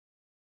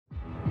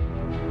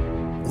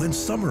When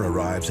summer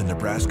arrives in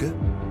Nebraska,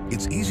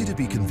 it's easy to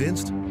be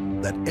convinced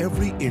that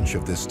every inch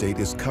of this state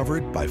is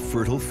covered by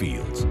fertile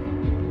fields.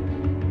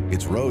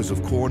 Its rows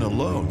of corn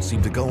alone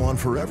seem to go on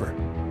forever.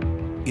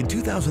 In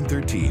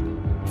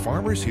 2013,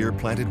 farmers here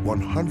planted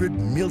 100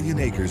 million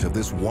acres of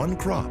this one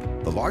crop,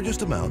 the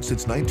largest amount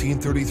since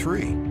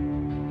 1933.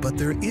 But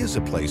there is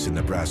a place in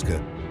Nebraska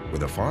where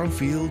the farm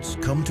fields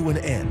come to an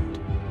end.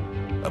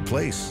 A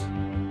place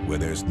where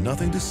there's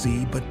nothing to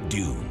see but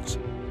dunes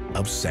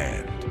of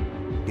sand.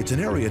 It's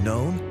an area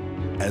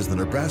known as the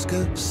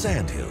Nebraska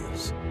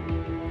Sandhills.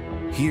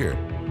 Here,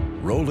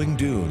 rolling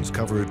dunes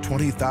cover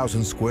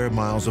 20,000 square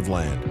miles of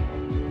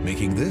land,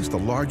 making this the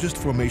largest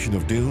formation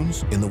of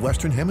dunes in the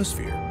Western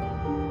Hemisphere.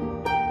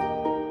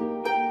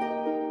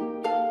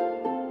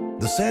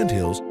 The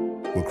Sandhills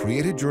were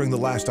created during the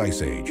last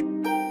ice age,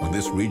 when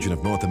this region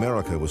of North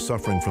America was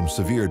suffering from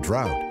severe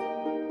drought.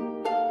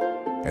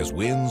 As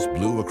winds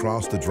blew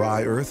across the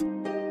dry earth,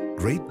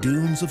 great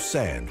dunes of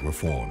sand were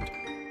formed.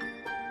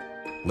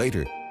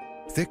 Later,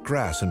 thick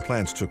grass and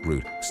plants took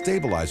root,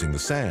 stabilizing the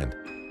sand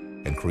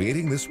and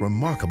creating this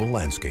remarkable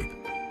landscape.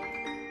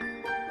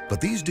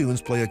 But these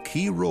dunes play a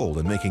key role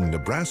in making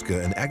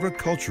Nebraska an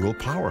agricultural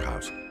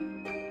powerhouse.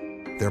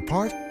 They're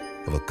part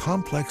of a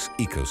complex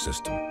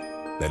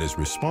ecosystem that is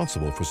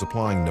responsible for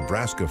supplying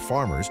Nebraska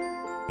farmers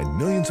and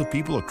millions of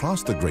people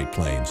across the Great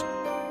Plains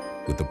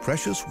with the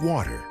precious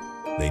water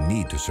they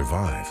need to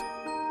survive.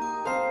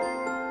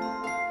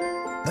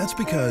 That's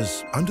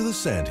because under the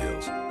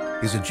Sandhills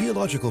is a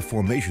geological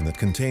formation that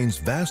contains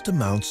vast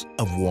amounts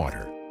of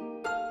water.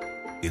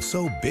 It's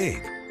so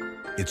big,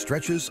 it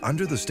stretches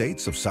under the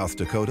states of South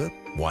Dakota,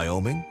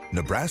 Wyoming,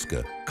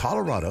 Nebraska,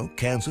 Colorado,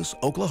 Kansas,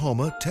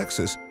 Oklahoma,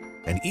 Texas,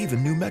 and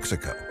even New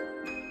Mexico.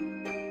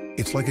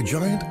 It's like a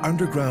giant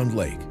underground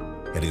lake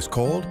and is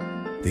called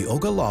the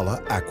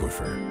Ogallala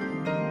Aquifer.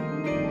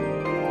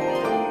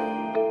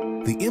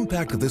 The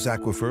impact of this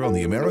aquifer on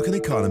the American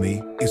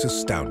economy is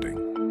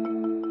astounding.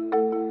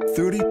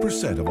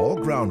 30% of all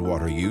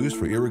groundwater used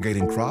for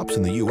irrigating crops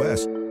in the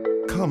U.S.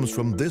 comes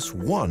from this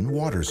one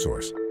water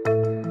source.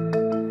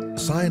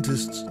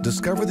 Scientists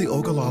discovered the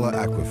Ogallala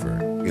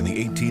Aquifer in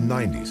the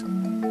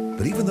 1890s,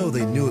 but even though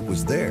they knew it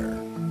was there,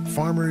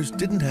 farmers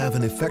didn't have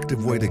an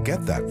effective way to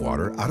get that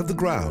water out of the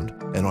ground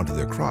and onto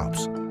their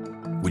crops,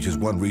 which is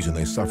one reason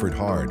they suffered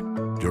hard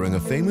during a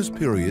famous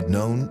period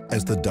known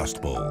as the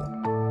Dust Bowl.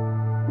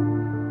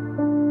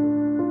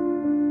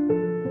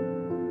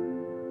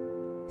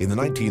 In the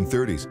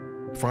 1930s,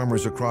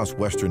 farmers across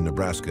western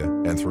Nebraska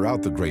and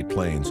throughout the Great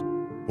Plains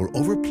were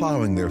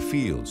overplowing their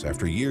fields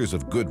after years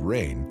of good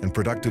rain and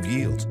productive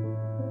yields.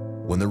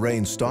 When the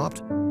rain stopped,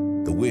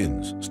 the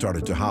winds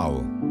started to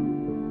howl,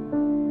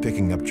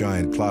 picking up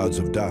giant clouds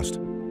of dust,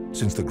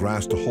 since the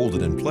grass to hold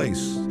it in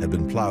place had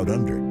been plowed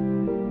under.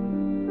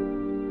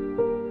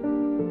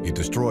 It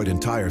destroyed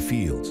entire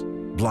fields,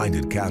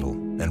 blinded cattle,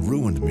 and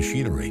ruined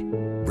machinery,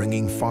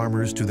 bringing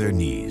farmers to their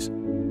knees.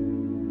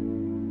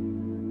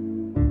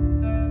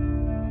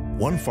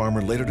 One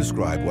farmer later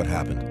described what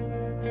happened.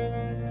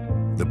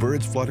 The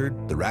birds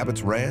fluttered, the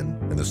rabbits ran,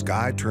 and the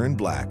sky turned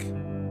black.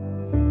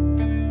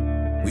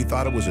 We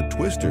thought it was a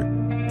twister.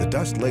 The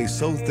dust lay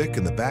so thick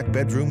in the back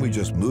bedroom we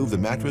just moved the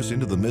mattress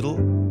into the middle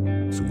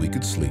so we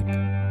could sleep.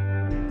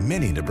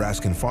 Many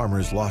Nebraskan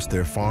farmers lost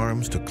their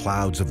farms to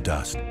clouds of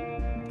dust,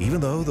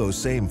 even though those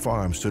same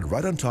farms stood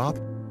right on top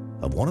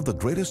of one of the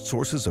greatest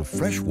sources of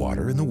fresh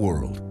water in the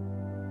world.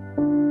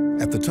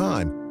 At the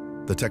time,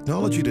 the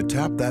technology to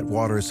tap that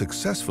water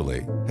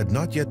successfully had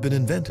not yet been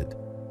invented,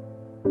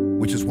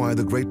 which is why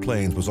the Great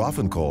Plains was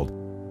often called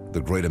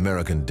the Great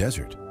American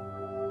Desert.